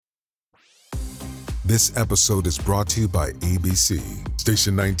This episode is brought to you by ABC.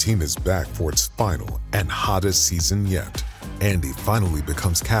 Station 19 is back for its final and hottest season yet. Andy finally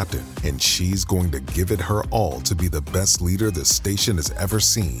becomes captain, and she's going to give it her all to be the best leader the station has ever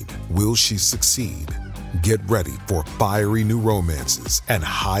seen. Will she succeed? Get ready for fiery new romances and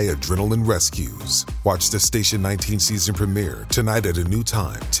high adrenaline rescues. Watch the Station 19 season premiere tonight at a new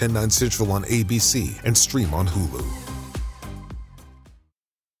time, 10/9 Central on ABC, and stream on Hulu.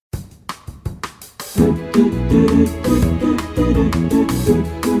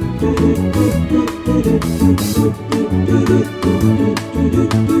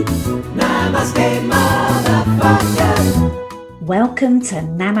 Namaste, motherfuckers. Welcome to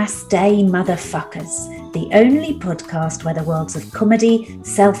Namaste, Motherfuckers, the only podcast where the worlds of comedy,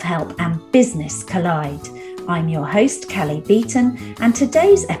 self-help and business collide. I'm your host, Callie Beaton, and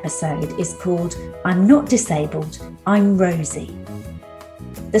today's episode is called I'm Not Disabled, I'm Rosie.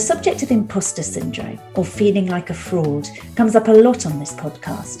 The subject of imposter syndrome, or feeling like a fraud, comes up a lot on this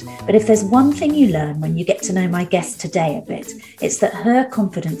podcast. But if there's one thing you learn when you get to know my guest today a bit, it's that her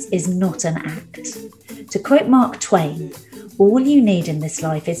confidence is not an act. To quote Mark Twain, all you need in this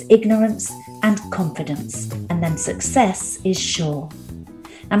life is ignorance and confidence, and then success is sure.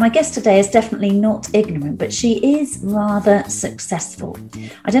 And my guest today is definitely not ignorant, but she is rather successful.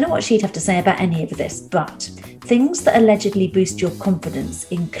 I don't know what she'd have to say about any of this, but things that allegedly boost your confidence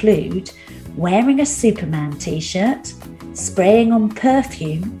include wearing a Superman t-shirt, spraying on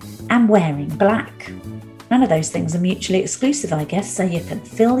perfume, and wearing black. None of those things are mutually exclusive, I guess, so you can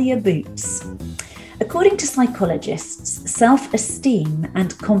fill your boots. According to psychologists, self-esteem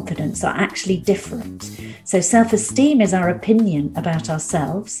and confidence are actually different. So self-esteem is our opinion about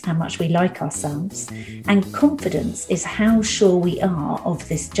ourselves, how much we like ourselves, and confidence is how sure we are of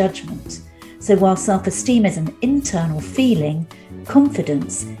this judgment. So while self-esteem is an internal feeling,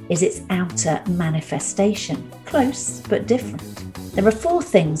 confidence is its outer manifestation. Close, but different. There are 4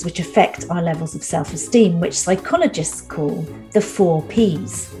 things which affect our levels of self-esteem, which psychologists call the 4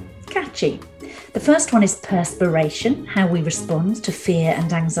 Ps. Catchy. The first one is perspiration, how we respond to fear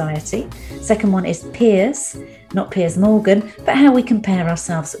and anxiety. Second one is peers, not Piers Morgan, but how we compare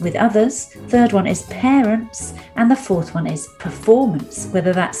ourselves with others. Third one is parents. And the fourth one is performance,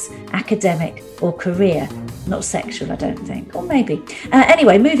 whether that's academic or career. Not sexual, I don't think, or maybe.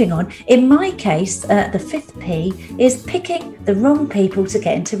 Anyway, moving on. In my case, the 5th P is picking the wrong people to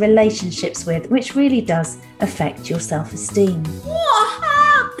get into relationships with, which really does affect your self-esteem. What happened?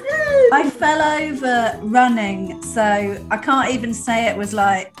 I fell over running, so I can't even say it was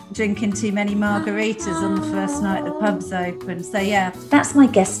like drinking too many margaritas on the first night the pub's open. So yeah. That's my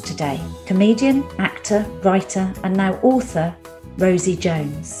guest today, comedian, actor, writer, and now author, Rosie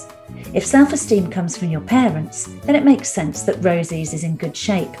Jones. If self-esteem comes from your parents, then it makes sense that Rosie's is in good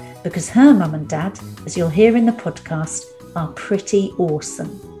shape because her mum and dad, as you'll hear in the podcast, are pretty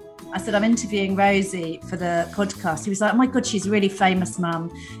awesome. I said, I'm interviewing Rosie for the podcast. He was like, oh my God, she's really famous,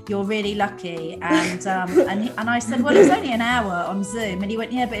 Mum. You're really lucky. And and I said, well, it's only an hour on Zoom. And he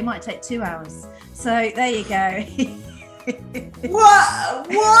went, yeah, but it might take 2 hours. So there you go. What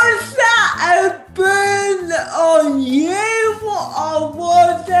was that a burn on you, or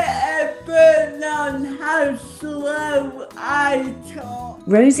was it a burn on how slow I talk?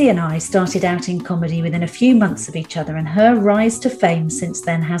 Rosie and I started out in comedy within a few months of each other, and her rise to fame since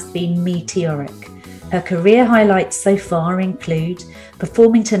then has been meteoric. Her career highlights so far include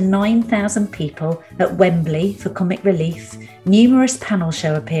performing to 9,000 people at Wembley for comic relief, numerous panel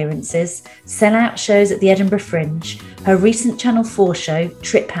show appearances, sell-out shows at the Edinburgh Fringe, her recent Channel 4 show,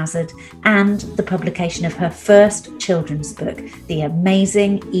 Trip Hazard, and the publication of her first children's book, The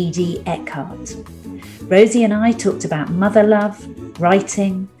Amazing Edie Eckhart. Rosie and I talked about mother love,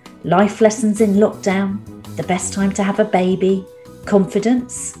 writing, life lessons in lockdown, the best time to have a baby,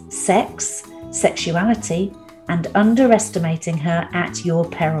 confidence, sex, sexuality, and underestimating her at your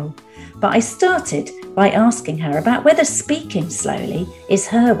peril. But I started by asking her about whether speaking slowly is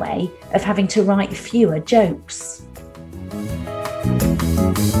her way of having to write fewer jokes.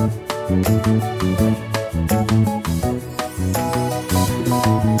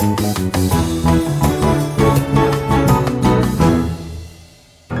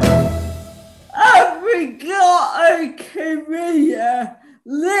 I've got a career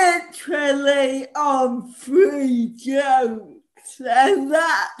literally on 3 jokes, and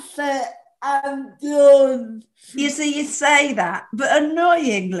that's it. I'm done. You see, you say that, but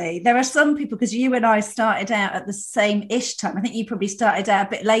annoyingly, there are some people, because you and I started out at the same-ish time. I think you probably started out a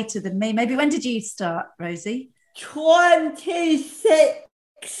bit later than me. Maybe when did you start, Rosie?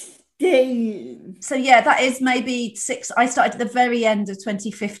 2016. 2015. So yeah, that is maybe I started at the very end of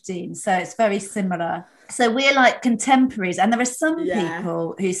 2015, so it's very similar. So we're like contemporaries, and there are some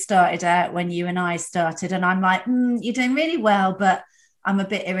people who started out when you and I started, and I'm like, you're doing really well, but I'm a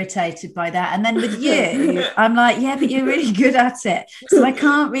bit irritated by that. And then with you, I'm like, yeah, but you're really good at it. So I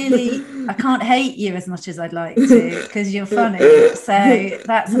can't hate you as much as I'd like to, because you're funny. So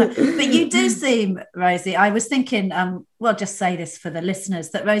that's enough. But you do seem, Rosie, I was thinking, well, just say this for the listeners,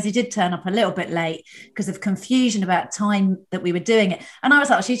 that Rosie did turn up a little bit late because of confusion about time that we were doing it. And I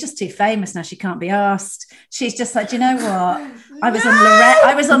was like, she's just too famous now. She can't be asked. She's just like, do you know what? I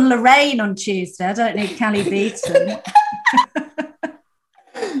was on Lorraine on Tuesday. I don't need Callie Beaton.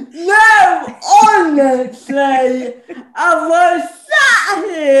 No, honestly, I was sat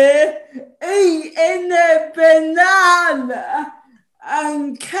here eating a banana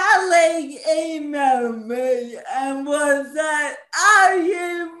and Callie emailed me and was like, are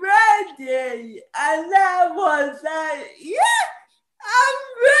you ready? And I was like, yeah, I'm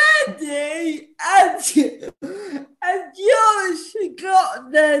ready. And Josh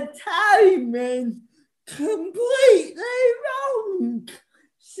got the timing completely wrong.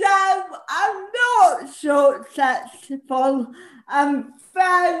 So I'm not successful. I'm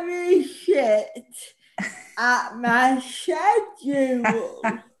very shit at my schedule.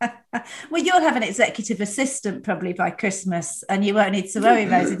 Well, you'll have an executive assistant probably by Christmas, and you won't need to worry,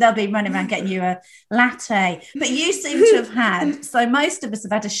 Rosie. They'll be running around getting you a latte. But you seem to have had, so most of us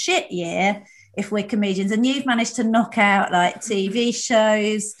have had a shit year if we're comedians, and you've managed to knock out like TV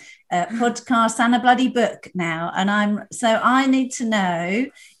shows, podcasts and a bloody book now. And I need to know,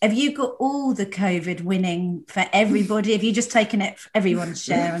 have you got all the COVID winning for everybody? Have you just taken it for everyone's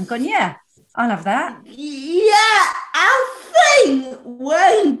share and gone, yeah, I'll have that? Yeah, I think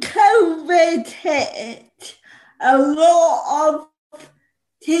when COVID hit, a lot of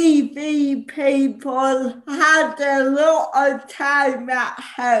TV people had a lot of time at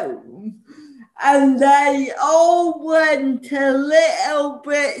home. And they all went a little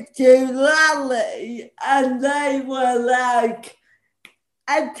bit too lally, and they were like,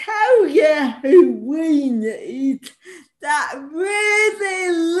 I tell you who we need, that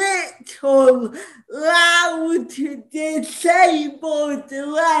really little, loud, disabled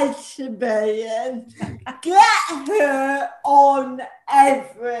lesbian. Get her on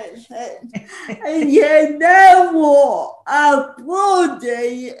everything. And you know what? I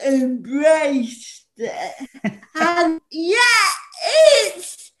bloody embraced it. And yeah,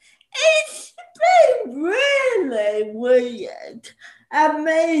 it's been really weird. I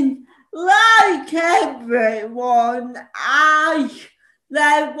mean, like everyone,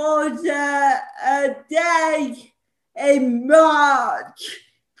 there was a day in March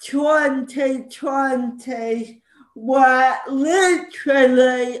 2020 where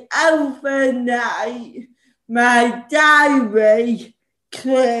literally overnight my diary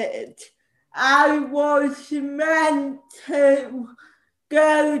cleared. I was meant to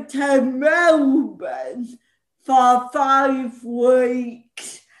go to Melbourne for 5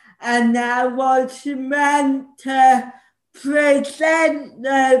 weeks, and I was meant to present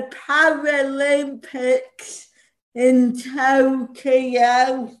the Paralympics in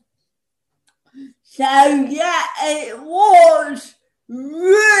Tokyo. So yeah, it was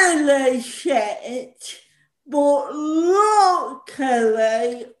really shit, but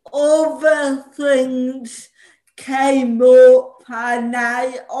luckily other things came up, and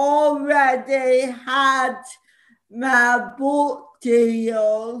I already had my book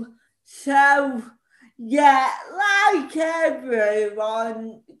deal. So yeah, like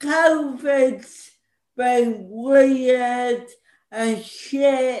everyone, COVID's been weird and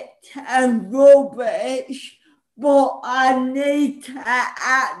shit and rubbish, but I need to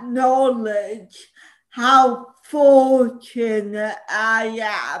acknowledge how fortunate I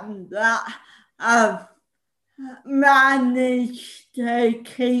am that I've managed to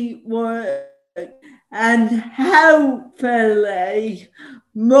keep working, and hopefully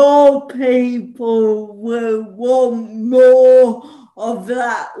more people will want more of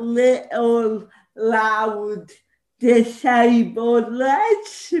that little loud disabled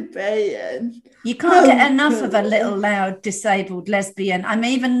lesbian. You can't get enough of a little loud disabled lesbian. I'm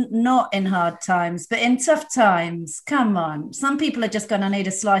even not in hard times, but in tough times, come on. Some people are just going to need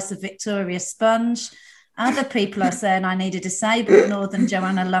a slice of Victoria Sponge. Other people are saying I need a disabled Northern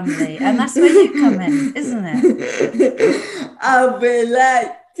Joanna Lumley, and that's where you come in, isn't it? I'll be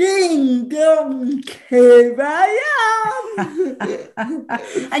like, ding dong, here I am.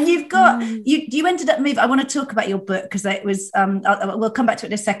 And you've got you ended up moving. I want to talk about your book because it was we'll come back to it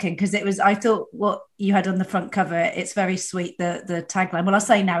in a second, because it was, I thought what you had on the front cover, it's very sweet, the tagline. Well, I'll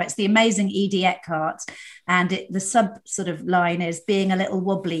say now, it's the amazing Edie Eckhart, and the sub sort of line is, being a little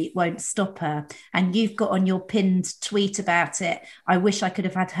wobbly won't stop her. And you've got on your pinned tweet about it, I wish I could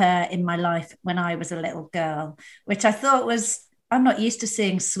have had her in my life when I was a little girl, which I thought was, I'm not used to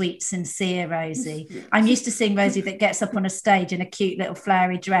seeing sweet, sincere Rosie. I'm used to seeing Rosie that gets up on a stage in a cute little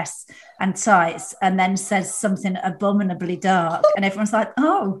flowery dress and tights and then says something abominably dark. And everyone's like,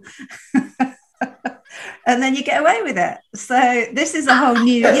 oh. And then you get away with it. So this is a whole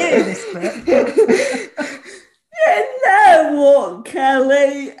new you, this book. You know what,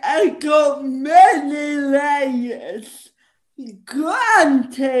 Kelly? I got many layers.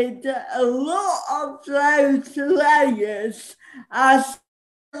 Granted, a lot of those layers are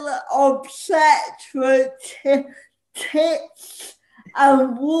still obstetric tits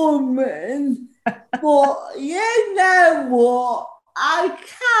and woman, but you know what? I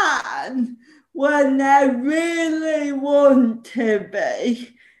can, when I really want to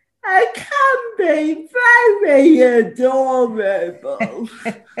be. I can be very adorable. Well,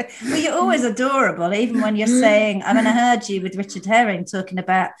 you're always adorable, even when you're saying, I mean, I heard you with Richard Herring talking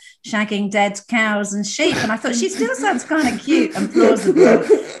about shagging dead cows and sheep, and I thought she still sounds kind of cute and plausible,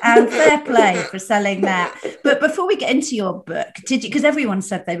 and fair play for selling that. But before we get into your book, did you, because everyone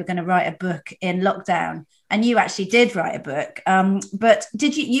said they were going to write a book in lockdown, and you actually did write a book, but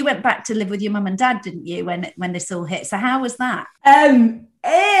did you went back to live with your mum and dad, didn't you, when this all hit? So how was that?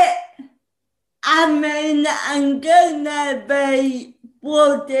 I'm gonna be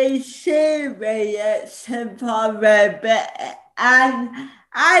bloody serious for a bit, and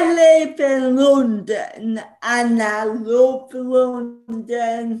I live in London, and I love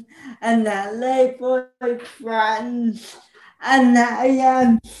London, and I live with friends, and I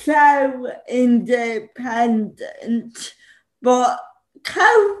am so independent, but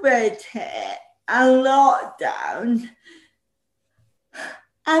COVID hit and lockdown.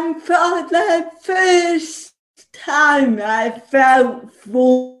 And for the first time, I felt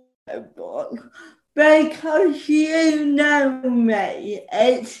vulnerable, because you know me,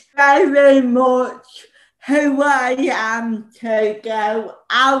 it's very much who I am to go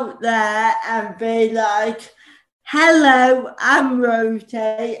out there and be like, hello, I'm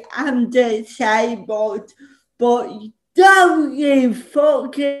Rosie, I'm disabled, but don't you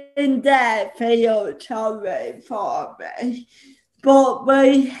fucking dare feel sorry for me. But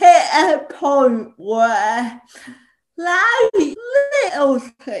we hit a point where, like, little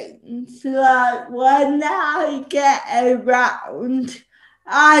things, like when I get around,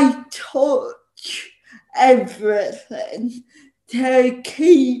 I touch everything to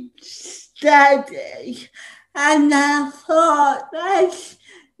keep steady. And I thought, there's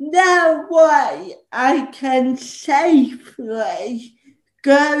no way I can safely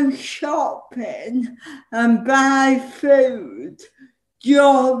go shopping and buy food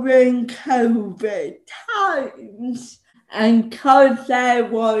during COVID times. And because there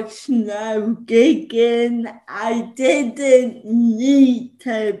was no gigging, I didn't need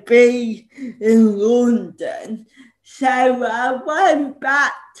to be in London. So I went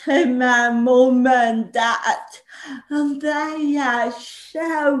back to my mum and dad, and they are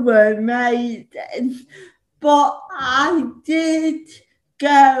so amazing. But I did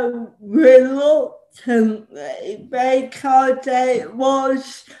go reluctantly, because it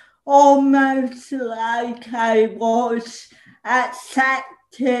was almost like I was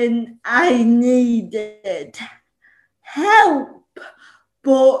accepting I needed help.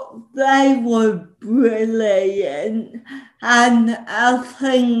 But they were brilliant, and I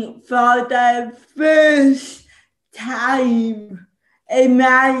think for the first time in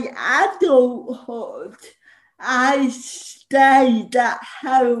my adulthood, I stayed at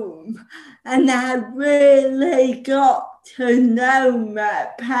home, and I really got to know my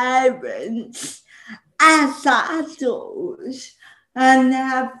parents as adults, and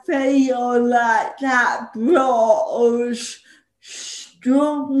I feel like that brought us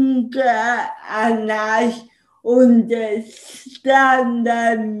stronger, and I understand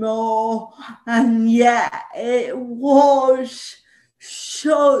them more. And yet it was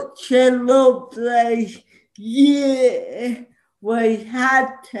such a lovely year we had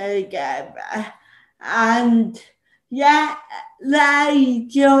together, and yeah, they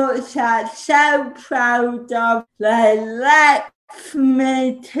just are so proud of. They left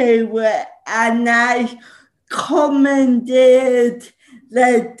me to it, and I commandeered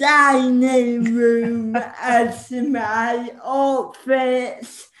the dining room as my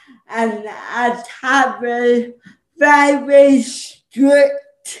office, and I'd have a very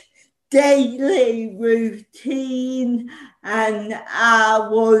strict daily routine, and I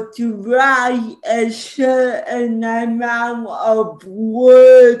would write a certain amount of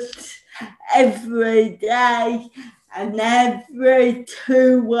words every day, and every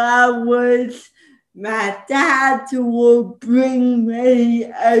 2 hours my dad would bring me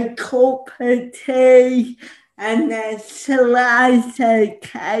a cup of tea and a slice of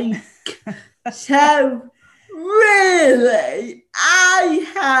cake. So really, I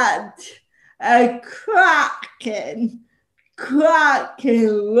had a cracking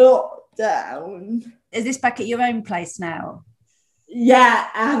lockdown. Is this back at your own place now? Yeah,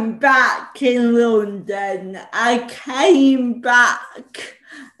 I'm back in London. I came back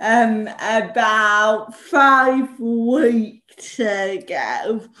about 5 weeks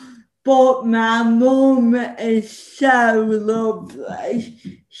ago, but my mum is so lovely.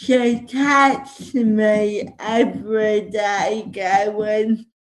 She texts me every day going,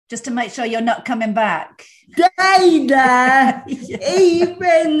 just to make sure you're not coming back. Stay there,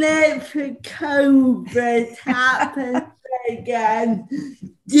 even if COVID happens again,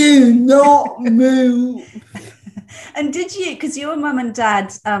 do not move. And did you, because your mum and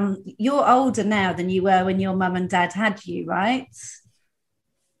dad, you're older now than you were when your mum and dad had you, right?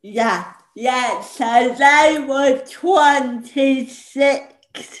 Yeah, so they were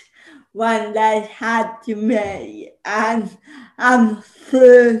 26 when they had me, and I'm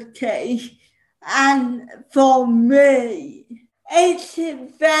 30. And for me, it's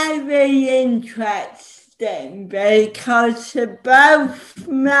very interesting because both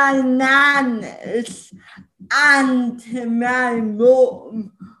my nanas and my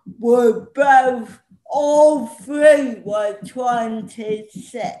mum were both, all three were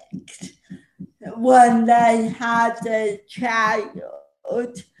 26 when they had a child.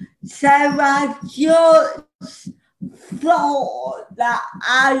 So I just thought that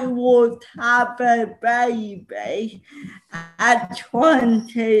I would have a baby at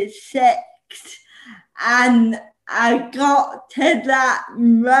 26, and I got to that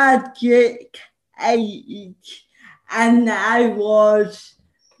magic age, and I was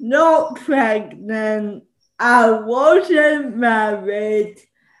not pregnant, I wasn't married,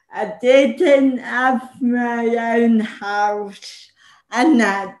 I didn't have my own house, and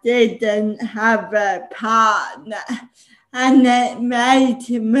I didn't have a partner, and it made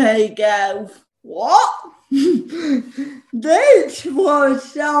me go, what? This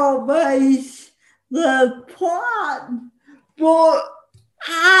was always the plan. But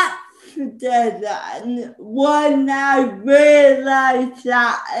after then, when I realised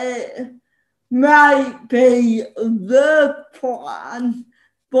that it might be the plan,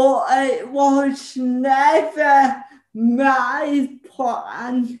 but it was never my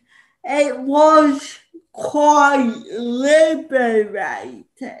plan, it was quite liberating.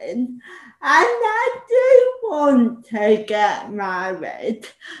 And I do want to get married.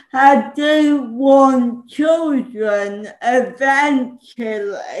 I do want children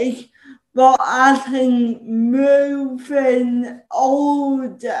eventually, but I think moving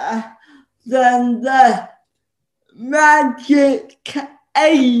older than the magic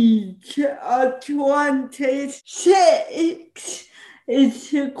age of 26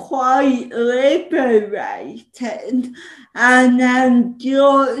 is quite liberating, and I'm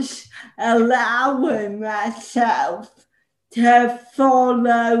just allowing myself to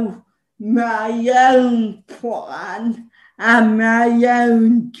follow my own plan and my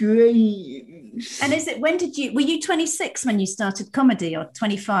own dreams. And were you 26 when you started comedy, or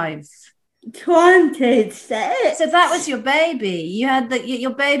 25? 26. So that was your baby. You had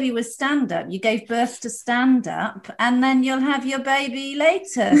your baby was stand-up. You gave birth to stand-up, and then you'll have your baby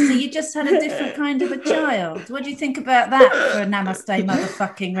later. So you just had a different kind of a child. What do you think about that for a namaste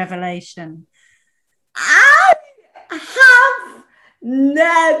motherfucking revelation? I have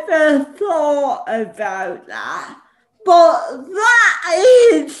never thought about that, but that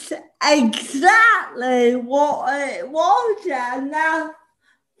is exactly what it was, and I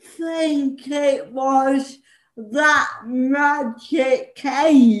think it was that magic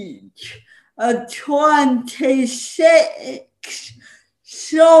age of 26.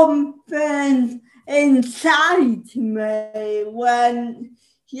 Something inside me went,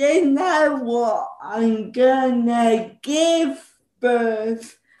 you know what, I'm gonna give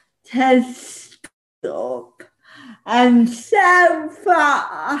birth to stuff. And so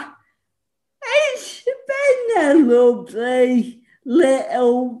far, it's been a lovely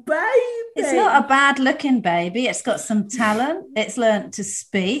little baby. It's it's not a bad looking baby. It's got some talent. It's learnt to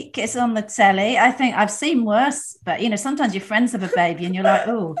speak. It's on the telly. I think I've seen worse, but sometimes your friends have a baby and you're like,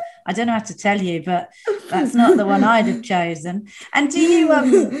 oh, I don't know how to tell you, but that's not the one I'd have chosen. And do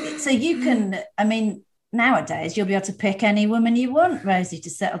you, so you can, nowadays you'll be able to pick any woman you want, Rosie, to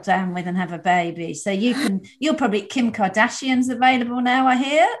settle down with and have a baby. So you're probably, Kim Kardashian's available now, I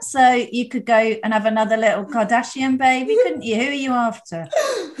hear. So you could go and have another little Kardashian baby, couldn't you? Who are you after?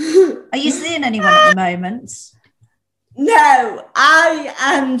 Are you seeing anyone at the moment? No, I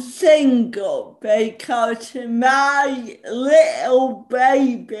am single because my little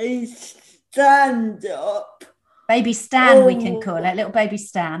baby stand up. Baby Stan, we can call it, little baby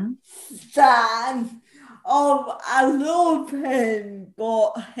Stan. Stan. Oh, I love him,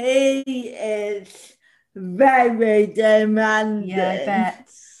 but he is very demanding. Yeah, I bet.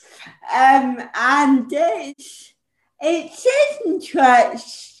 And it's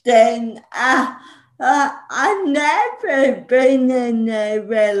interesting. I've never been in a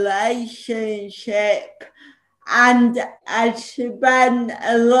relationship, and I spent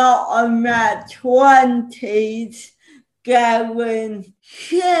a lot of my 20s going,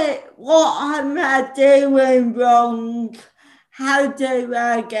 shit, what am I doing wrong? How do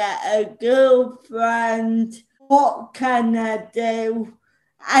I get a girlfriend? What can I do?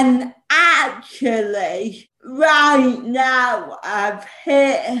 And actually, right now, I've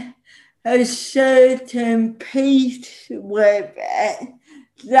hit a certain piece with it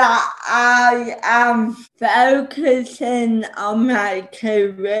that I am focusing on my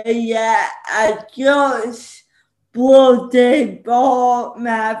career. I just bloody bought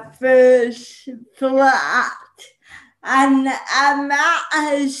my first flat, and I'm at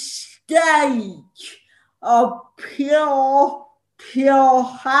a stage of pure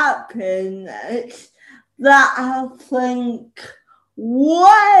happiness that I think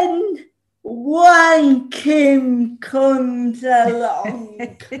when Kim comes along,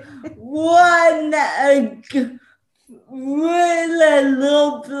 one really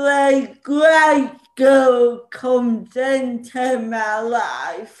lovely, great girl comes into my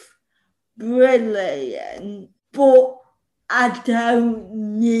life, brilliant, but I don't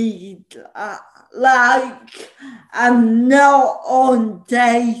need that. Like, I'm not on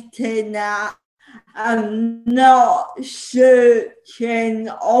dating app. I'm not searching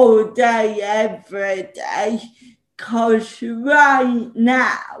all day, every day, because right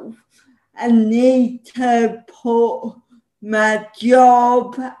now I need to put my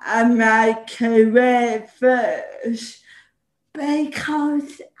job and my career first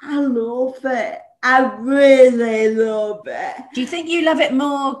because I love it. I really love it. Do you think you love it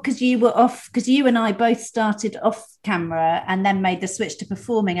more because you and I both started off camera and then made the switch to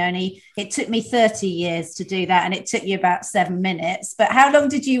performing? Only it took me 30 years to do that, and it took you about 7 minutes. But how long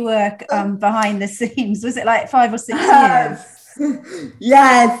did you work behind the scenes? Was it like 5 or 6 years?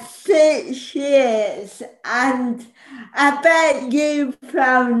 Yeah, 6 years. And I bet you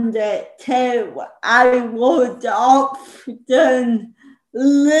found it too. I would often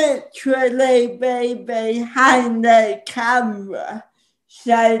literally be behind the camera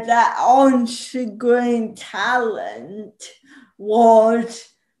so that on-screen talent was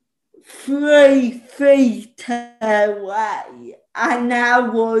 3 feet away, and I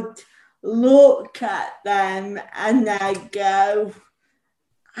would look at them and I go,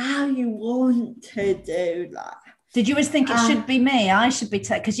 I want to do that. Did you always think it should be me? I should be,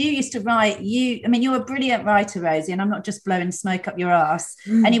 because you used to write, you're a brilliant writer, Rosie, and I'm not just blowing smoke up your ass.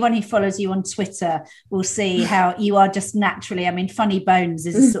 Anyone who follows you on Twitter will see how you are just naturally, funny bones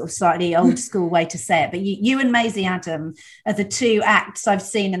is a sort of slightly old school way to say it, but you and Maisie Adam are the two acts I've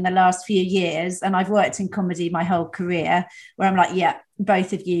seen in the last few years, and I've worked in comedy my whole career, where I'm like, yeah,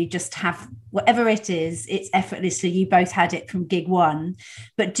 both of you just have whatever it is, it's effortlessly, you both had it from gig one.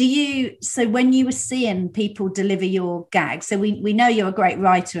 But so when you were seeing people deliver your gags, so we know you're a great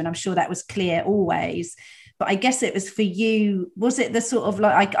writer, and I'm sure that was clear always, but I guess it was for you, was it the sort of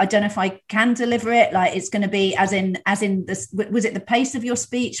like, I don't know if I can deliver it, like it's going to be as in this, was it the pace of your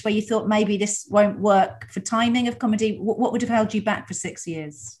speech where you thought maybe this won't work for timing of comedy? What would have held you back for 6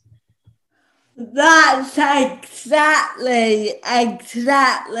 years? That's exactly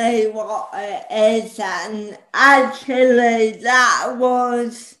what it is, and actually that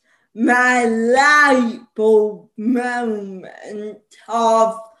was my light bulb moment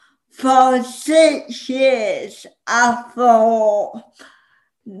of, for 6 years I thought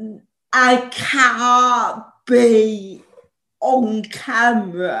I can't be on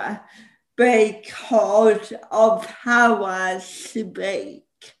camera because of how I speak.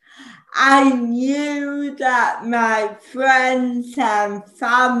 I knew that my friends and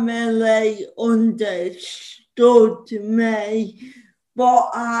family understood me, but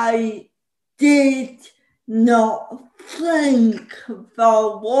I did not think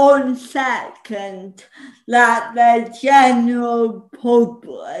for 1 second that the general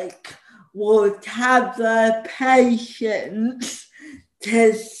public would have the patience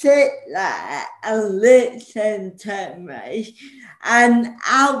to sit there and listen to me. And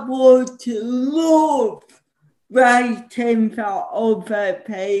I would love writing for other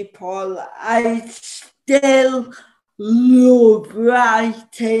people. I still love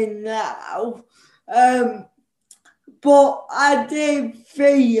writing now. But I did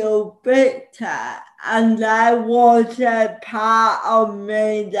feel bitter, and there was a part of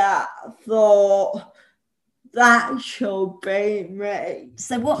me that thought, that should be me.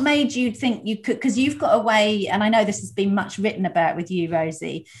 So what made you think you could, because you've got a way, and I know this has been much written about with you,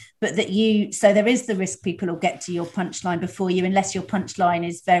 Rosie, but so there is the risk people will get to your punchline before you, unless your punchline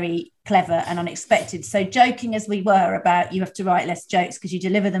is very clever and unexpected. So joking as we were about you have to write less jokes because you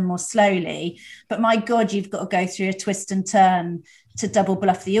deliver them more slowly, but my God, you've got to go through a twist and turn to double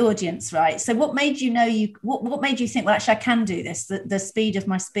bluff the audience, right? So what made you know what made you think, well, actually I can do this, the speed of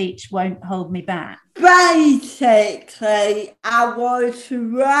my speech won't hold me back? Basically, I was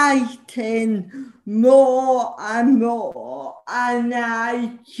writing more and more, and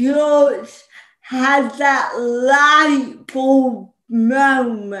I just had that light bulb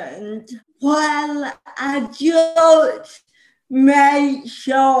moment. Well, I just make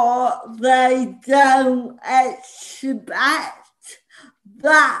sure they don't expect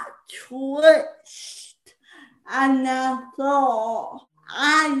that twist. And I thought,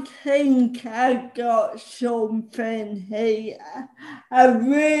 I think I got something here. I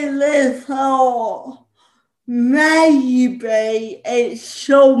really thought maybe it's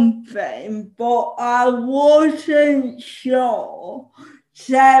something, but I wasn't sure.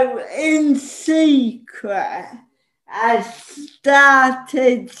 So in secret, I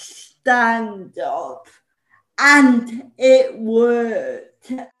started stand-up, and it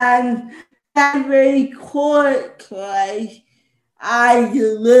worked. And very quickly, I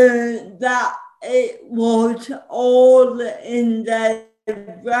learned that it was all in the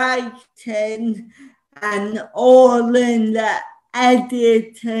writing and all in the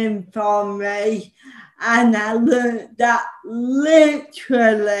editing for me. And I learned that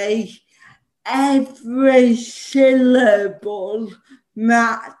literally every syllable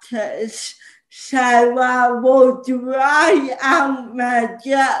matters. So I would write out my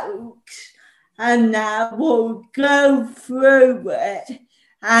jokes, and I would go through it,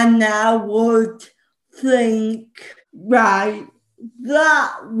 and I would think, right,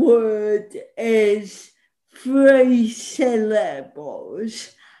 that word is 3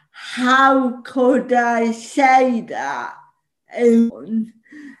 syllables. How could I say that in one?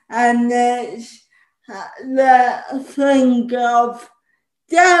 And it's the thing of,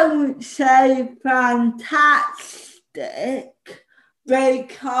 don't say fantastic,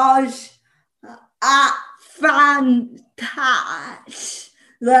 because at fantastic,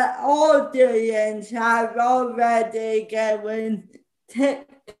 the audience are already going tick.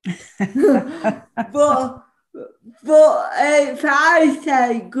 but if I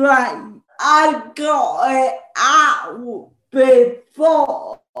say great, I got it out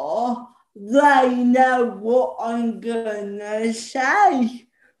before they know what I'm gonna say.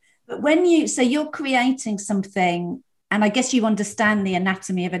 But so you're creating something, and I guess you understand the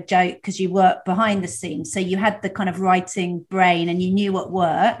anatomy of a joke because you work behind the scenes. So you had the kind of writing brain and you knew what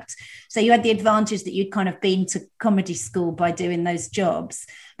worked. So you had the advantage that you'd kind of been to comedy school by doing those jobs.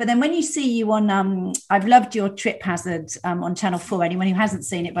 But then when you see you on, I've loved your Trip Hazard on Channel 4. Anyone who hasn't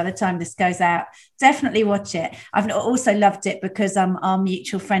seen it, by the time this goes out, definitely watch it. I've also loved it because our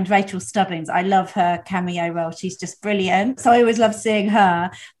mutual friend Rachel Stubbings, I love her cameo role. She's just brilliant. So I always love seeing her.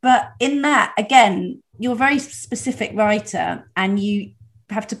 But in that, again, you're a very specific writer and you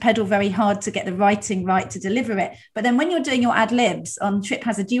have to pedal very hard to get the writing right to deliver it. But then when you're doing your ad libs on Trip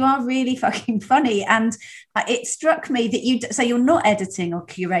Hazard, you are really fucking funny. And it struck me that so you're not editing or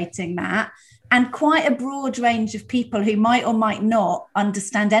curating that. And quite a broad range of people who might or might not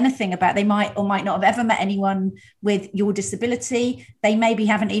understand anything about, they might or might not have ever met anyone with your disability. They maybe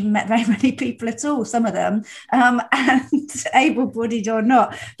haven't even met very many people at all, some of them, and able-bodied or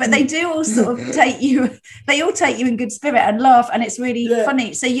not. But they do all sort of they all take you in good spirit and laugh, and it's really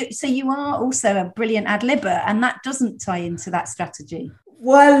funny. So you are also a brilliant ad-libber, and that doesn't tie into that strategy.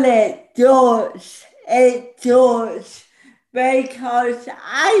 Well, it does, because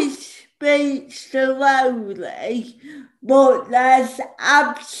I speak slowly, but there's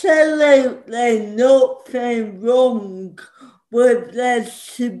absolutely nothing wrong with the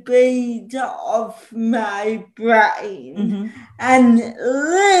speed of my brain. Mm-hmm. And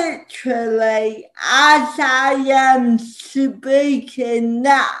literally, as I am speaking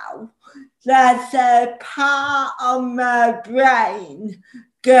now, there's a part of my brain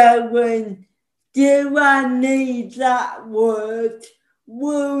going, do I need that word?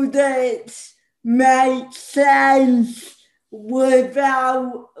 Would it make sense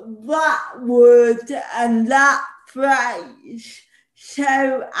without that word and that phrase?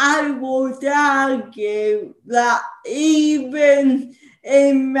 So I would argue that even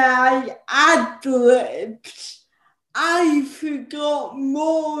in my ad-libs, I've got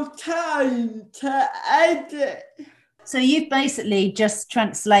more time to edit. So you've basically just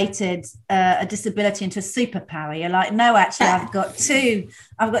translated a disability into a superpower. You're like, no, actually, I've got two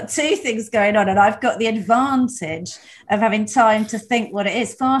things going on, and I've got the advantage of having time to think what it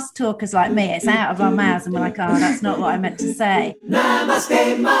is. Fast talkers like me, it's out of our mouths, and we're like, oh, that's not what I meant to say.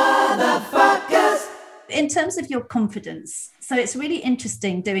 Namaste, motherfuckers. In terms of your confidence, so it's really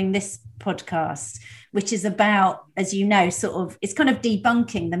interesting doing this podcast, which is about, as you know, sort of, it's kind of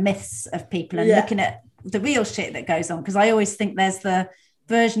debunking the myths of people and looking at the real shit that goes on, because I always think there's the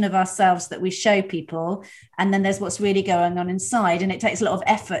version of ourselves that we show people, and then there's what's really going on inside, and it takes a lot of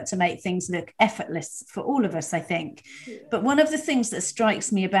effort to make things look effortless for all of us, I think. But one of the things that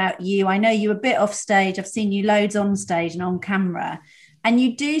strikes me about you, I know you're a bit off stage, I've seen you loads on stage and on camera, and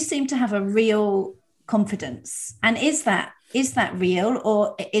you do seem to have a real confidence. And is that real,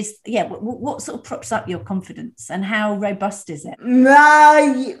 or what sort of props up your confidence, and how robust is it?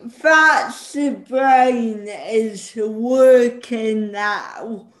 My fast brain is working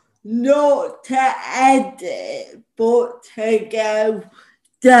now, not to edit, but to go,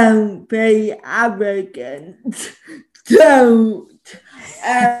 don't be arrogant, don't.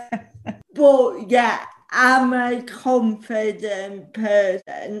 But yeah, I'm a confident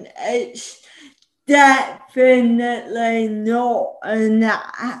person. It's definitely not an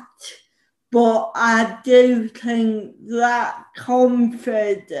act, but I do think that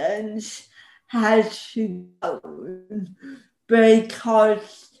confidence has grown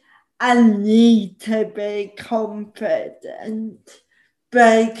because I need to be confident,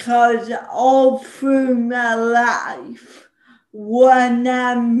 because all through my life, when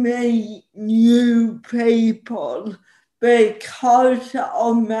I meet new people, because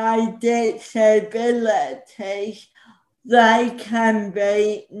of my disability, they can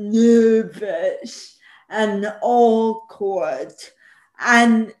be nervous and awkward.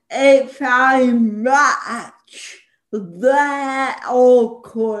 And if I match their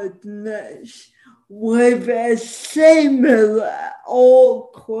awkwardness with a similar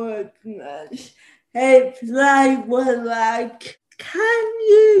awkwardness, if they were like, can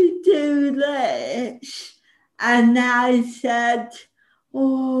you do this? And I said,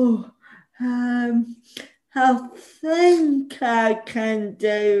 I think I can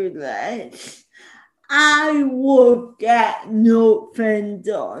do this, I would get nothing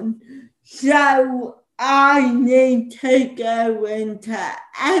done. So I need to go into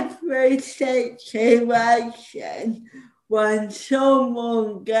every situation when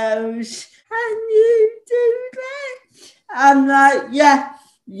someone goes, can you do this? I'm like, yeah,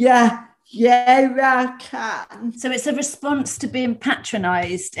 I can. So it's a response to being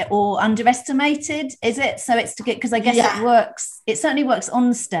patronised or underestimated, is it? So it's to get, because I guess it certainly works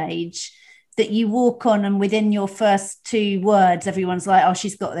on stage, that you walk on and within your first two words, everyone's like, oh,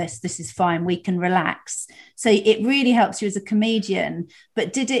 she's got this is fine, we can relax. So it really helps you as a comedian.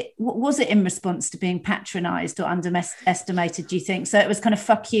 But was it in response to being patronised or underestimated, do you think? So it was kind of,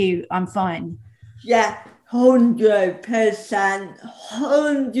 fuck you, I'm fine. Yeah.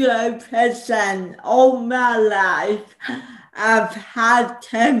 100% all my life I've had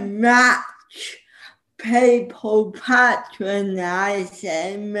to match people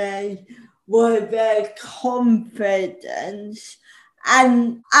patronising me with their confidence,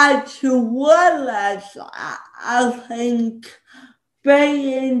 and as well as that, I think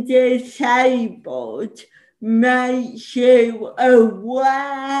being disabled makes you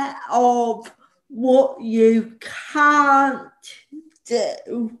aware of what you can't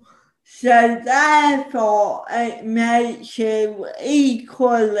do, so therefore it makes you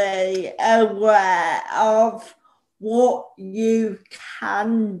equally aware of what you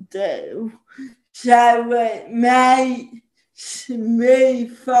can do. So it makes me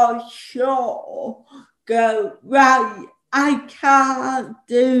for sure go, right, I can't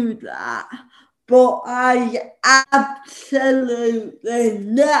do that, but I absolutely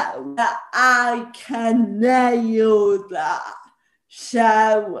know that I can nail that.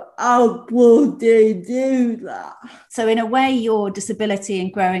 So I'll bloody do that. So in a way, your disability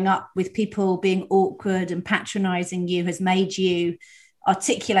and growing up with people being awkward and patronising you has made you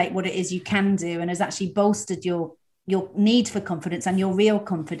articulate what it is you can do and has actually bolstered your need for confidence and your real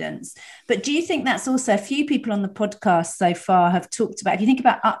confidence. But do you think that's also, a few people on the podcast so far have talked about, if you think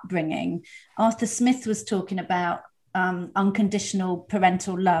about upbringing, Arthur Smith was talking about unconditional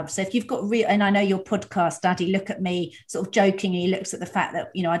parental love. So if you've got real, and I know your podcast, Daddy Look at Me, sort of jokingly looks at the fact that,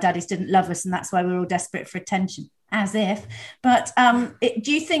 you know, our daddies didn't love us and that's why we're all desperate for attention, as if. But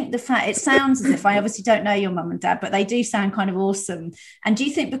do you think the fact, it sounds as if, I obviously don't know your mum and dad, but they do sound kind of awesome. And do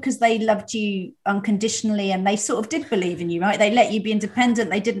you think because they loved you unconditionally and they sort of did believe in you, right? They let you be independent,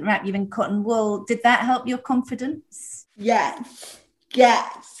 they didn't wrap you in cotton wool, did that help your confidence? Yes.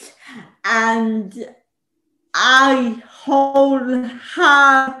 And I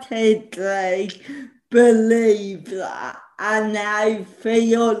wholeheartedly believe that, and I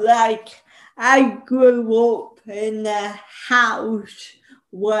feel like I grew up in a house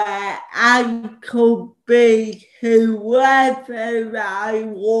where I could be whoever I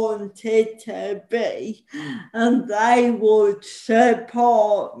wanted to be, and they would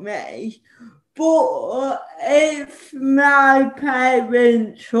support me. But if my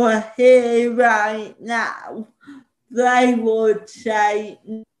parents were here right now, they would say,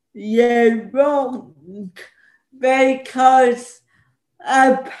 you're wrong, because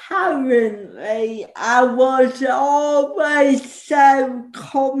apparently I was always so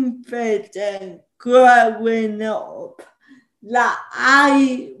confident growing up that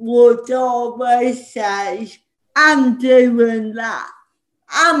I would always say, I'm doing that.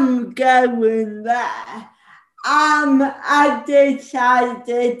 I'm going there. I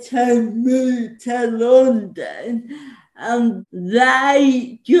decided to move to London and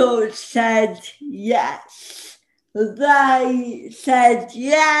they just said yes. They said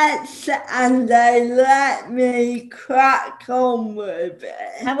yes and they let me crack on with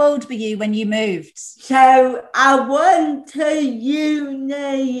it. How old were you when you moved? So I went to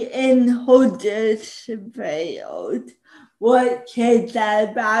uni in Huddersfield, which is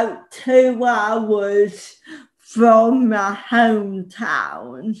about 2 hours from my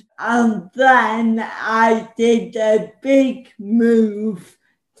hometown. And then I did a big move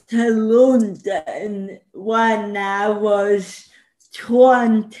to London when I was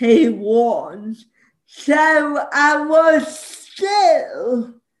 21. So I was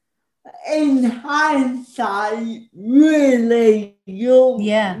still, in hindsight, really young.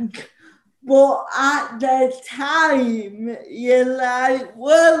 Yeah. But at the time, you're like,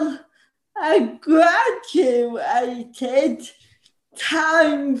 well, I graduated,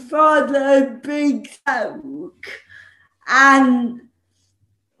 time for the big talk. And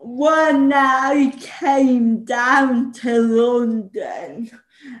when I came down to London,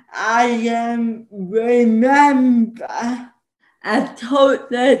 I remember I took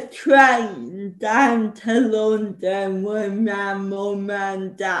the train down to London with my mum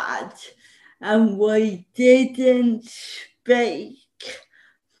and dad, and we didn't speak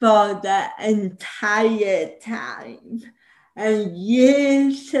for the entire time. And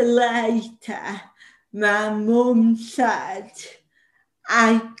years later, my mum said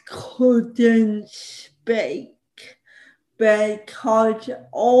I couldn't speak because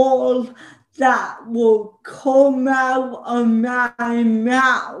all that would come out of my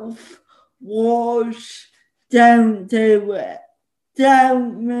mouth was, don't do it.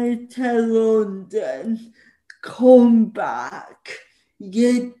 Don't move to London. Come back.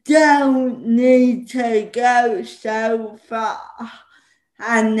 You don't need to go so far.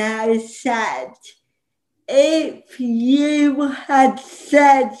 And I said, if you had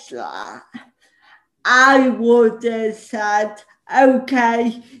said that, I would have said,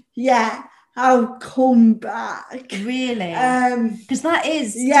 okay, yeah, I'll come back. Really? Because that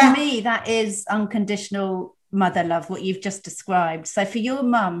is, yeah. To me, that is unconditional mother love, what you've just described. So for your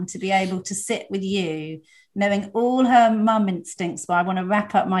mum to be able to sit with you, knowing all her mum instincts, well, I want to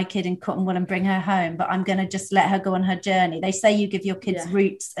wrap up my kid in cotton wool and bring her home, but I'm going to just let her go on her journey. They say you give your kids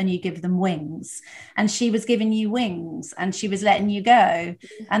roots and you give them wings. And she was giving you wings and she was letting you go.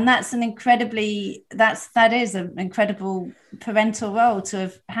 And that's an incredibly, that is an incredible parental role to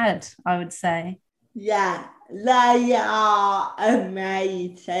have had, I would say. Yeah, they are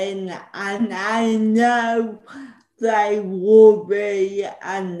amazing. And I know they worry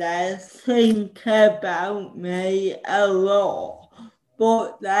and they think about me a lot,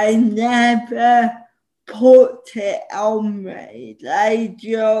 but they never put it on me. They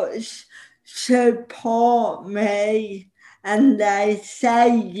just support me, and they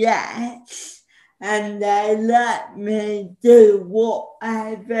say yes, and they let me do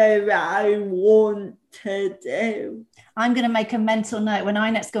whatever I want to do. I'm going to make a mental note when I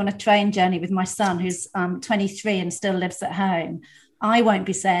next go on a train journey with my son, who's 23 and still lives at home. I won't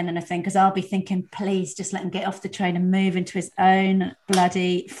be saying anything because I'll be thinking, please just let him get off the train and move into his own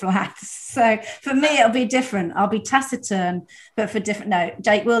bloody flat. So for me, it'll be different. I'll be taciturn, but for different. No,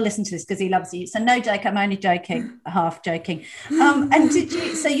 Jake will listen to this because he loves you. So no, Jake, I'm only joking, half joking. And did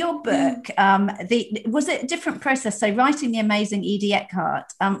you? So your book, was it a different process? So writing The Amazing Edie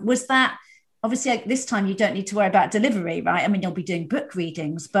Eckhart, was that? Obviously, this time you don't need to worry about delivery, right? I mean, you'll be doing book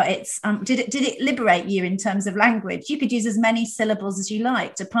readings, but it's did it liberate you in terms of language? You could use as many syllables as you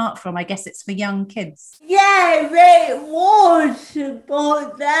liked, apart from, I guess, it's for young kids. Yeah, it was,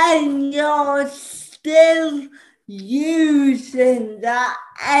 but then you're still using that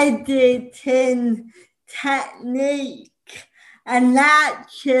editing technique. And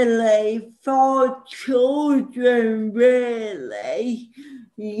actually, for children, really,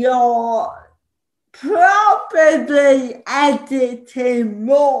 you're probably editing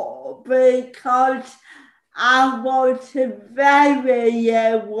more because I was very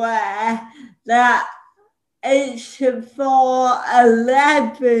aware that it's for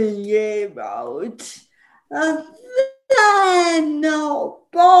 11-year-olds. They're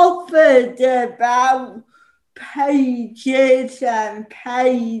not bothered about pages and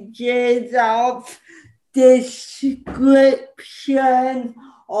pages of description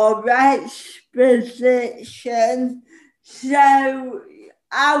or exposition. So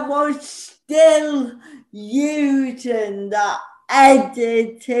I was still using the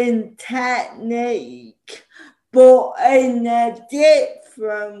editing technique, but in a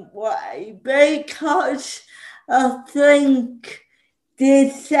different way, because I think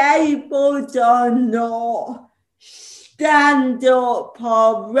disabled or not, stand-up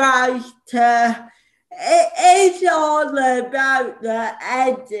or writer, it's all about the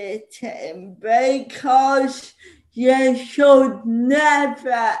editing, because you should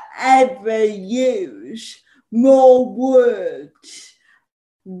never ever use more words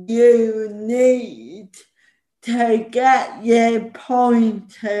you need to get your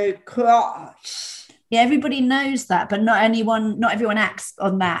point across. Yeah, everybody knows that, but not everyone acts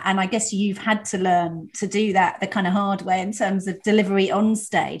on that. And I guess you've had to learn to do that the kind of hard way in terms of delivery on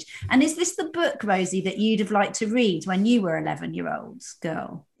stage. And is this the book, Rosie, that you'd have liked to read when you were 11-year-old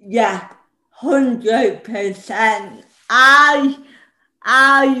girl? Yeah, 100%.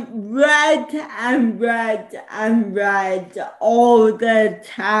 I read and read and read all the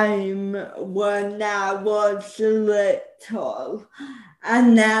time when I was little,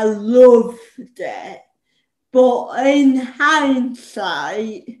 and I loved it. But in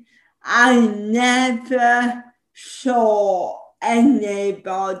hindsight, I never saw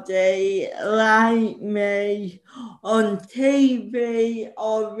anybody like me on TV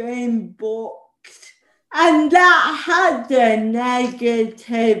or in books. And that had a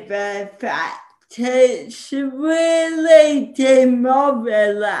negative effect. It's really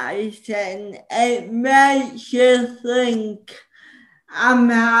demoralizing. It makes you think,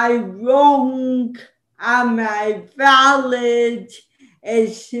 am I wrong? Am I valid?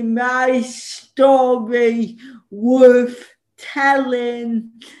 Is my story worth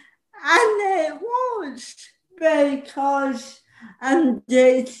telling? And it was, because I'm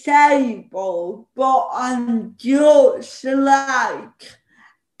disabled, but I'm just like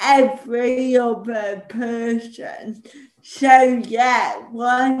every other person. So yeah,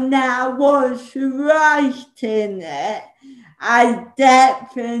 when I was writing it, I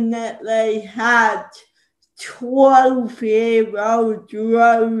definitely had 12-year-old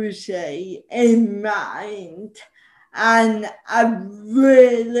Rosie in mind. And I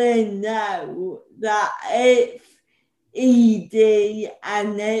really know that if Edie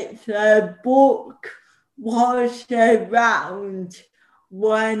and if the book was around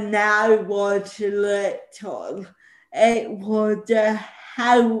when I was little, it would have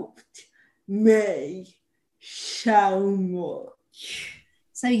helped me so much.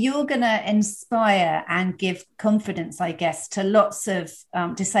 So you're going to inspire and give confidence, I guess, to lots of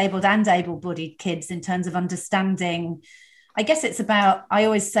disabled and able-bodied kids in terms of understanding. I guess it's about, I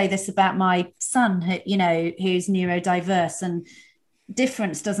always say this about my son, who, you know, who's neurodiverse, and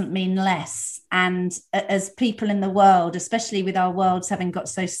difference doesn't mean less. And as people in the world, especially with our worlds having got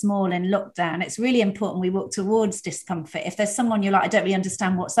so small in lockdown, it's really important we walk towards discomfort. If there's someone you're like, I don't really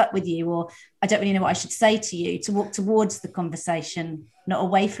understand what's up with you, or I don't really know what I should say to you, to walk towards the conversation, not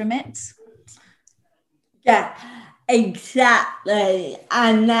away from it. Yeah, Exactly.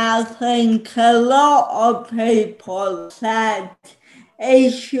 And I think a lot of people said,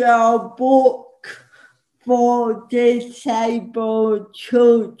 is your book for disabled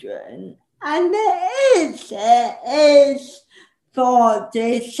children? And it is for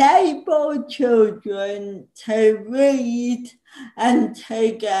disabled children to read and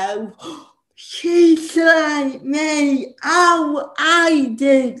to go, she's like me, oh, I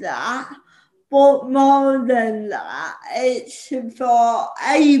do that. But more than that, it's for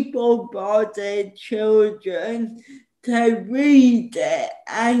able-bodied children to read it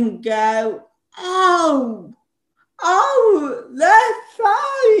and go, oh, they're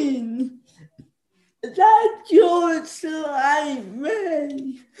fine. They're just like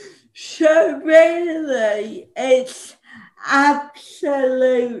me. So really, it's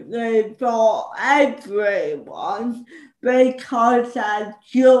absolutely for everyone, because I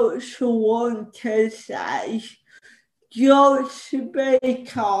just want to say, just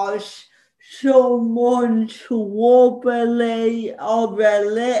because someone's wobbly or a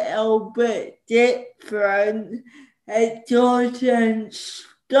little bit different, it doesn't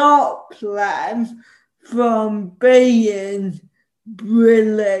stop them from being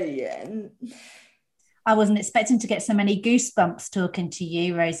brilliant. I wasn't expecting to get so many goosebumps talking to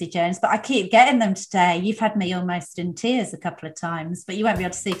you, Rosie Jones, but I keep getting them today. You've had me almost in tears a couple of times, but you won't be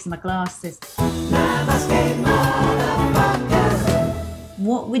able to see because of my glasses.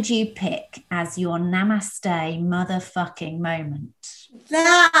 What would you pick as your namaste motherfucking moment?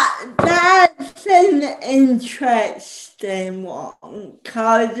 That's an interesting one,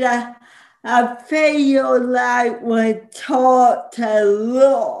 because I feel like we talked a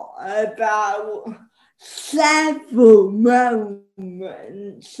lot about several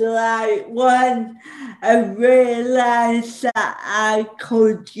moments, like when I realised that I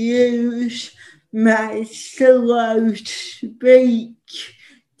could use my slow speech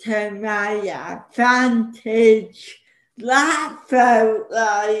to my advantage. That felt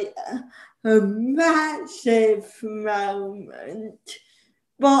like a massive moment.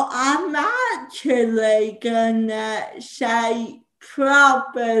 But I'm actually gonna say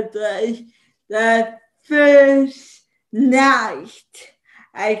probably the first night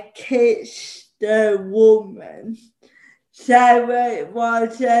I kissed the woman. So it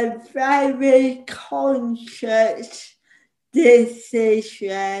was a very conscious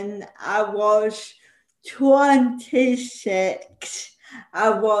decision. I was 26. I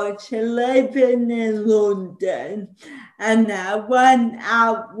was living in London, and I went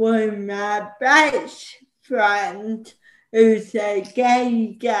out with my best friend, who's a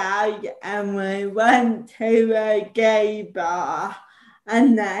gay guy, and we went to a gay bar,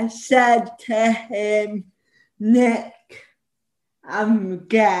 and I said to him, Nick, I'm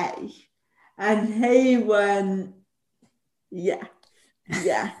gay. And he went, yeah,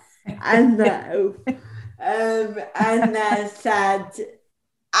 I know. And I said,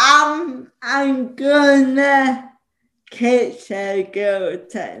 I'm gonna kiss a girl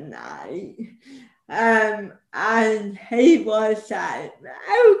tonight. And he was like,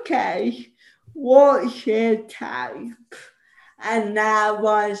 okay, what's your type? And I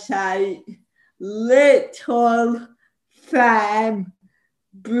was like, little, femme,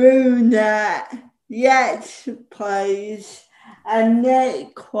 brunette, yes, please. And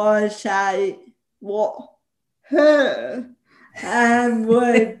Nick was like, what? Her? And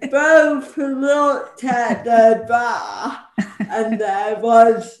we both looked at the bar, and there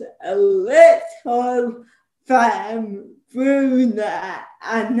was a little femme brunette,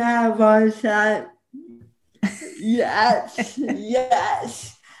 and I was like, yes.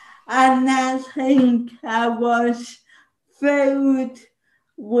 And I think I was filled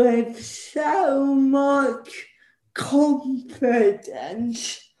with so much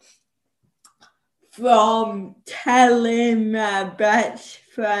confidence from telling my best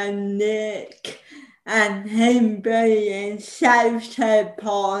friend Nick and him being so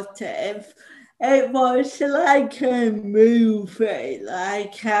supportive. It was like a movie.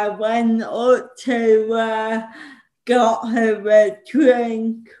 Like I went up to her, got her a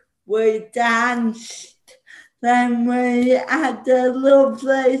drink, we danced, then we had a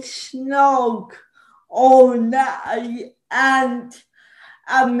lovely snog all night, and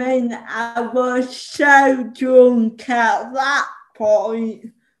I mean, I was so drunk at that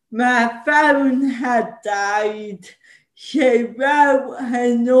point. My phone had died. She wrote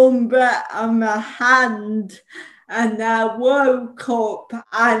her number on my hand, and I woke up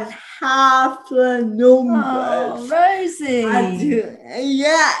and half the numbers. Oh, Rosie.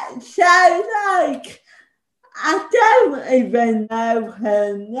 Yeah, so like, I don't even know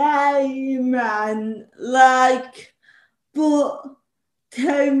her name, and like, But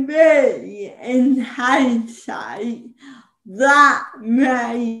to me, in hindsight, that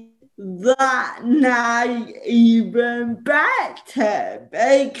made that night even better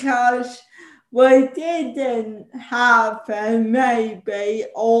because we didn't have a maybe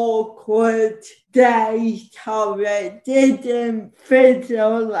awkward date or it didn't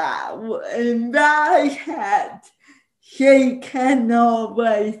fizzle out in my head. She can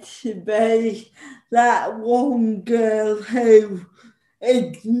always be that one girl who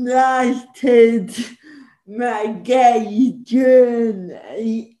ignited my gay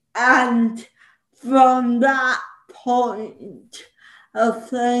journey, and from that point I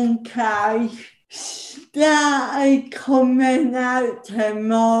think I started coming out to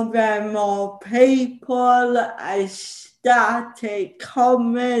more and more people. I started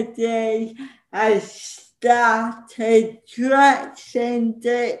comedy, I started dressing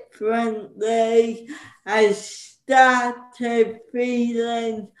differently, I started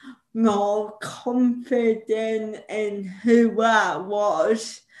feeling more confident in who I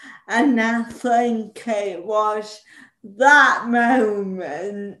was, and I think it was that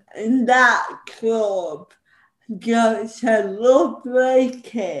moment in that club got a lovely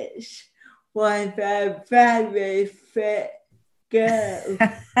kiss with a very fit girl.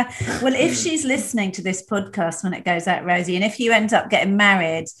 Well, if she's listening to this podcast when it goes out, Rosie, and if you end up getting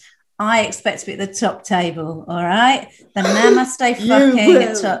married, I expect to be at the top table, all right? The namaste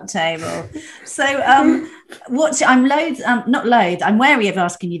fucking top table. So I'm wary of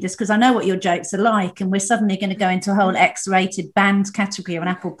asking you this because I know what your jokes are like, and we're suddenly going to go into a whole X-rated band category on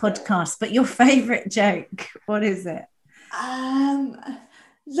Apple Podcasts. But your favourite joke, what is it? That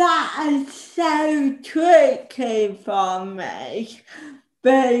is so tricky for me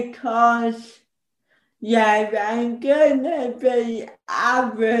because I'm gonna be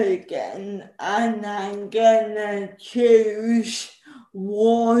arrogant and I'm gonna choose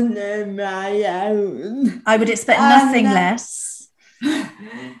one of my own. I would expect nothing less.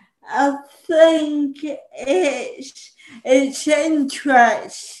 I think it's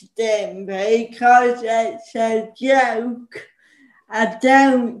interesting because it's a joke I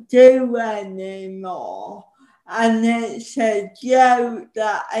don't do anymore. And it's a joke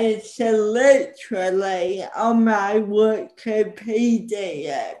that is literally on my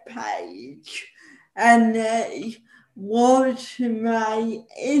Wikipedia page. And it was my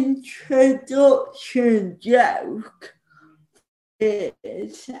introduction joke.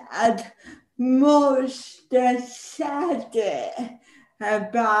 I must have said it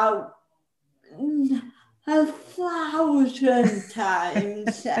about 1,000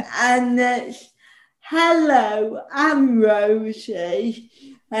 times. And it's, hello, I'm Rosie,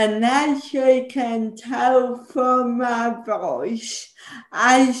 and as you can tell from my voice,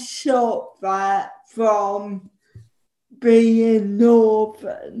 I suffer from being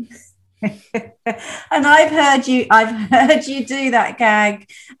northern. And I've heard you do that gag,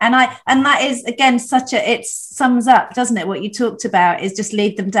 and that is again it sums up, doesn't it, what you talked about is just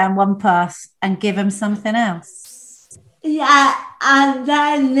lead them down one path and give them something else. Yeah, and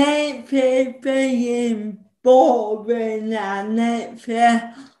then if you're being boring and if you're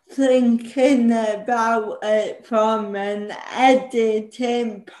thinking about it from an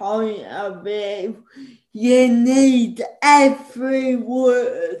editing point of view, you need every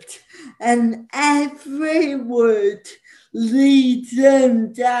word, and every word leads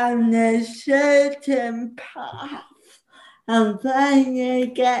them down a certain path. And then you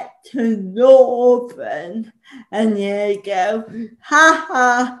get to northern and you go,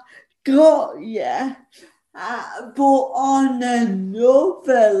 ha, got ya. But on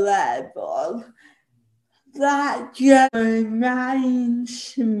another level, that just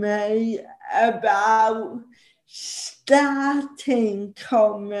reminds me about starting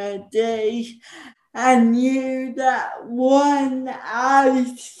comedy. I knew that when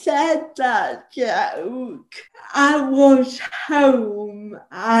I said that joke, I was home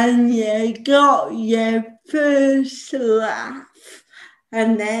and you got your first laugh,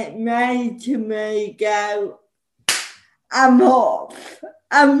 and it made me go, I'm off,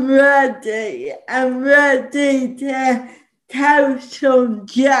 I'm ready to tell some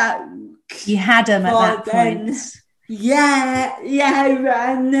jokes. You had them at that point. Yeah,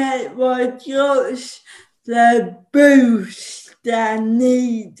 and it was just the boost I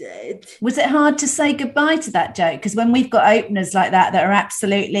needed. Was it hard to say goodbye to that joke? Because when we've got openers like that are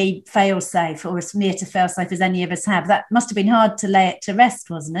absolutely fail-safe, or as near to fail-safe as any of us have, that must have been hard to lay it to rest,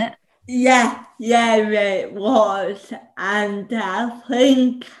 wasn't it? Yeah, it was. And I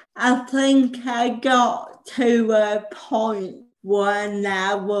think I got to a point when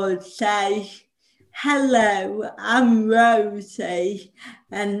I would say, Hello, I'm Rosie,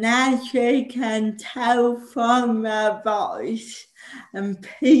 and as you can tell from my voice, and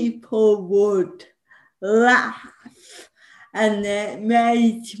people would laugh, and it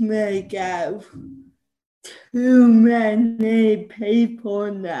made me go, too many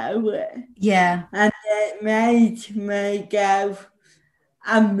people know it. Yeah. And it made me go,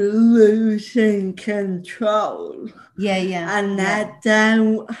 I'm losing control. Yeah. And I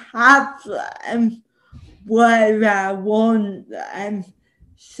don't have them where I want them.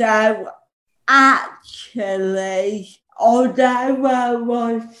 So actually, although I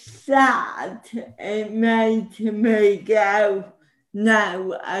was sad, it made me go,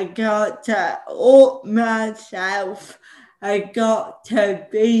 no, I got to up myself. I got to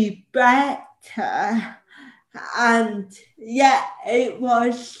be better. And yeah, it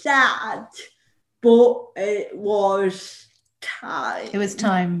was sad, but it was time. It was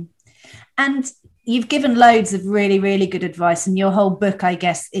time. And you've given loads of really, really good advice, and your whole book, I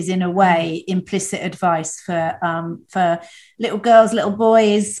guess, is in a way implicit advice for little girls, little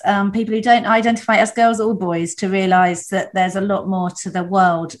boys, people who don't identify as girls or boys, to realise that there's a lot more to the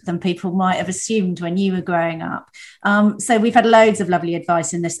world than people might have assumed when you were growing up. So we've had loads of lovely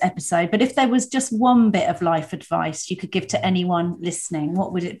advice in this episode, but if there was just one bit of life advice you could give to anyone listening,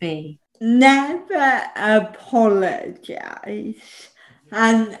 what would it be? Never apologise.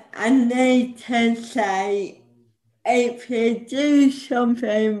 And I need to say, if you do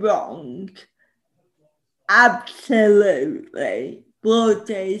something wrong, absolutely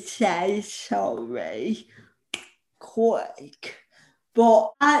bloody say sorry quick.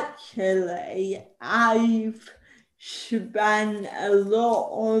 But actually, I've spent a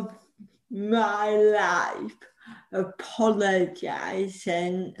lot of my life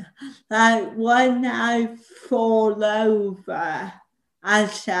apologising. Like when I fall over, I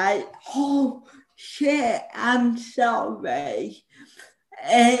say, oh shit, I'm sorry.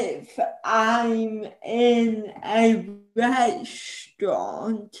 If I'm in a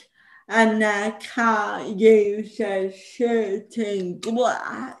restaurant and I can't use a certain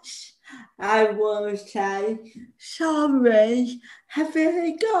glass, I will say, sorry, have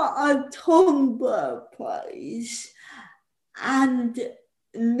you got a tumbler, please? And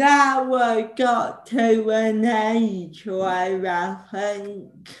now I got to an age where I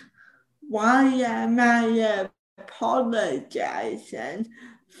think, why am I apologising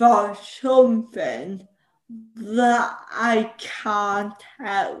for something that I can't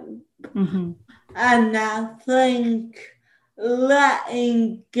help? Mm-hmm. And I think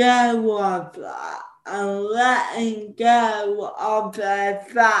letting go of that and letting go of the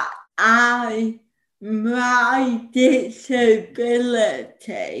fact my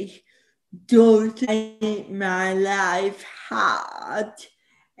disability does make my life hard.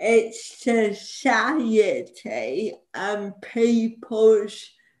 It's society and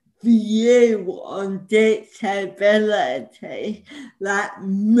people's view on disability that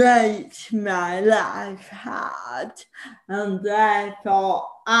makes my life hard, and therefore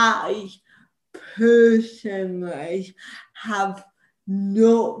I personally have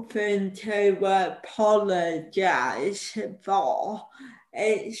nothing to apologise for.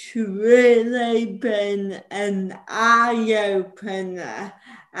 It's really been an eye-opener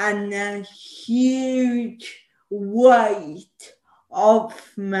and a huge weight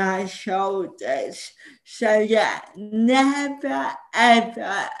off my shoulders. So yeah, never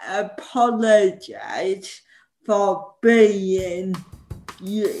ever apologise for being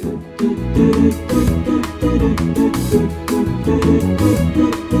you.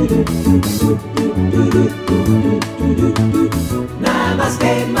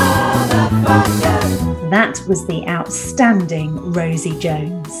 Namaste, motherfucker. That was the outstanding Rosie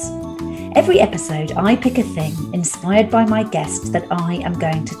Jones. Every episode, I pick a thing inspired by my guest that I am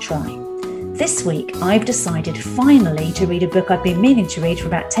going to try. This week, I've decided finally to read a book I've been meaning to read for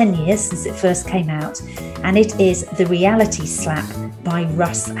about 10 years since it first came out, and it is The Reality Slap by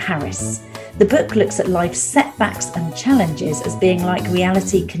Russ Harris. The book looks at life's setbacks and challenges as being like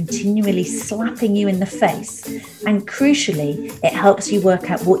reality continually slapping you in the face. And crucially, it helps you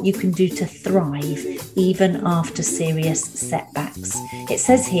work out what you can do to thrive even after serious setbacks. It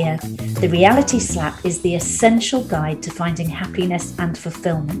says here, the reality slap is the essential guide to finding happiness and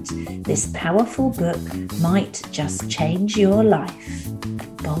fulfillment. This powerful book might just change your life.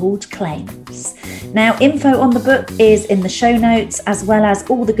 Bold claims. Now, info on the book is in the show notes, as well as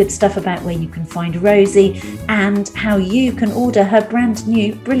all the good stuff about where you can find Rosie and how you can order her brand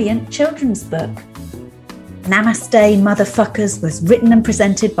new brilliant children's book. Namaste Motherfuckers was written and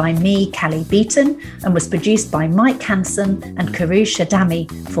presented by me, Callie Beaton, and was produced by Mike Hansen and Karush Adami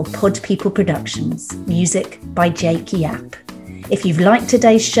for Pod People Productions. Music by Jake Yap. If you've liked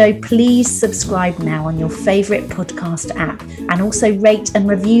today's show, please subscribe now on your favourite podcast app and also rate and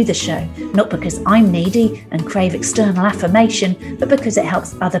review the show, not because I'm needy and crave external affirmation, but because it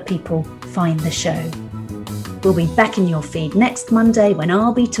helps other people find the show. We'll be back in your feed next Monday when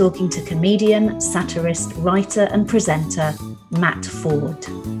I'll be talking to comedian, satirist, writer and presenter Matt Ford.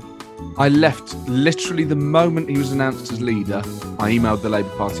 I left literally the moment he was announced as leader. I emailed the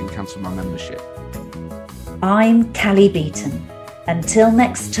Labour Party and cancelled my membership. I'm Callie Beaton. Until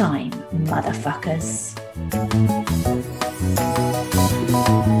next time, motherfuckers.